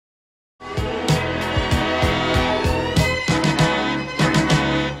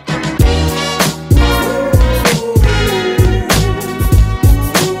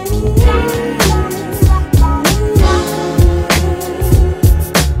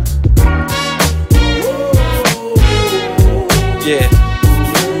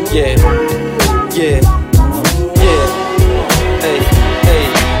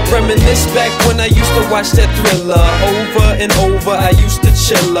back when I used to watch that Thriller. Over and over, I used to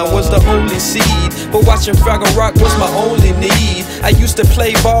chill. I was the only seed, but watching Fraggle Rock was my only need. I used to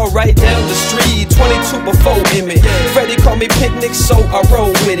play ball right down the street, 22 before Emmett. Freddie called me Picnic, so I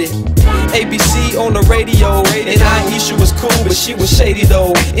rolled with it. ABC on the radio, and Aisha was cool, but she was shady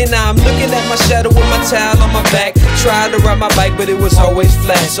though. And now I'm looking at my shadow with my towel on my back. Tried to ride my bike, but it was always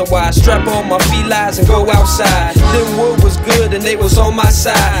flat. So I strap on my felines and go outside. Then wood was good and they was on my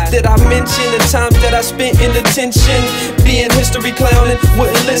side. Did I mention the times that I spent in detention? Being history clowning,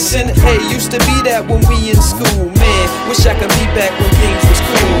 wouldn't listen. Hey, used to be that when we in school, man. Wish I could be back when things was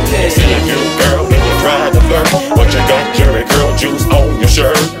cool, yeah. See you, girl, and you're trying to flirt, but you got Jerry curl juice on your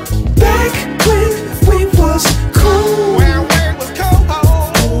shirt. Back when we was cool, Where was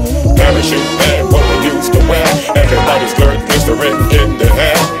cold. Parachute and what we used to wear. Everybody's skirt glycerin in their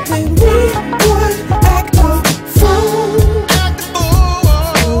hair. when we would act a fool.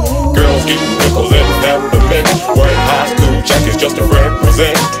 Girls getting nickels and peppermint, wearing high school jackets just to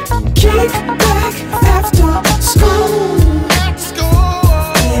represent. Kick back after school.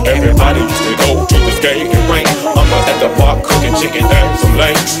 Everybody used to go to the skating rink. I'm at the park cooking chicken and some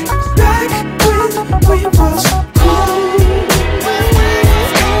legs. Back when we was cool.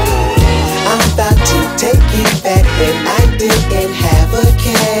 I'm about to take it back when I didn't have a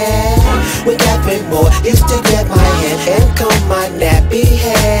care. When Catherine Moore used to get my hand and comb my nappy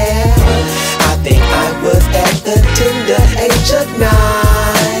hair. I think I was at the tender age of 9.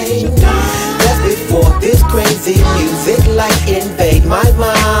 That's before this crazy music like invade my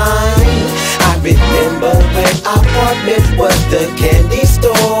mind. I remember when our apartment was the candy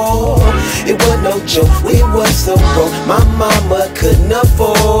store. It was no joke, we was so broke, my mama couldn't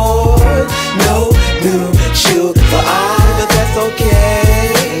afford no new shoes for I, but that's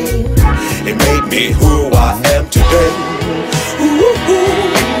okay. It made me who I am today.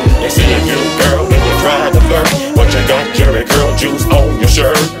 You see a new girl and you're trying to flirt, but you got Jerry curl juice on your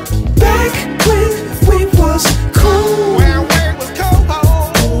shirt. Back when we was cool. Where was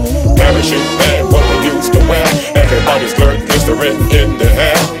cold. Parachute and what we used to wear. Everybody's skirt glycerin in their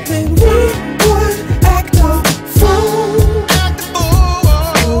hair. when we would act a fool.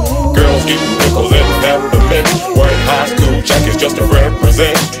 Girls getting nickels and peppermint, wearing high school jackets just to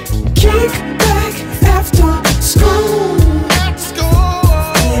represent. Kick back after school.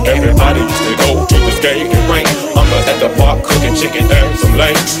 Everybody used to go to the skating rink. I'm at the park cooking chicken and some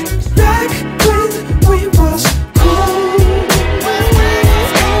legs. Back when we was cool.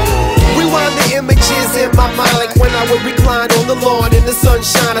 Rewind the images in my mind, like when I would recline on the lawn in the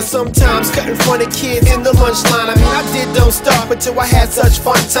sunshine. I sometimes cut in front of kids in the lunch line. I mean, I don't stop until I had such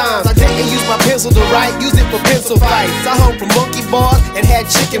fun times. I didn't use my pencil to write, used it for pencil fights. I hung from monkey bars and had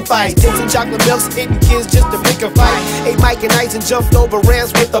chicken fights. Did some chocolate milks, hitting kids just to pick a fight. Ate Mike and Ice and jumped over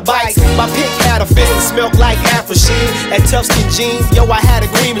ramps with a bike. My pick had a fit and smelled like Afro-Sheen. Had tough skin jeans, yo, I had a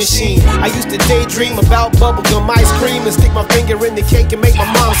green machine. I used to daydream about bubblegum ice cream and stick my finger in the cake and make my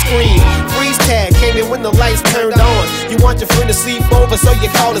mom scream. Freeze tag came in when the lights turned on. You want your friend to sleep over, so you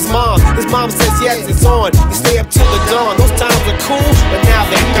call his mom. His mom says yes, it's on. You stay up till the dawn. Those times were cool, but now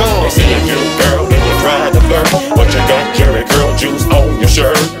they gone. You see a new girl and you're trying to flirt, but you got Jerry curl juice on your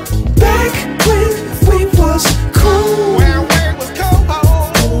shirt. Back when we was cool. Where was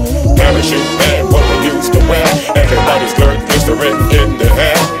cold. Parachute and what we used to wear. Everybody's skirt glycerin in their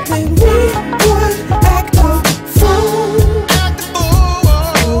hair. when we would act a fool.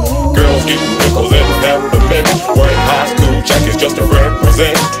 Girls getting nickels and peppermint, wearing high school jackets just to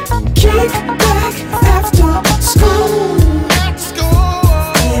represent. Kick back after school.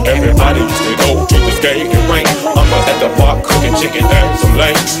 Everybody used to go to the skating rink. I'm at the park cooking chicken and some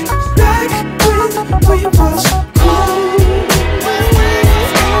legs.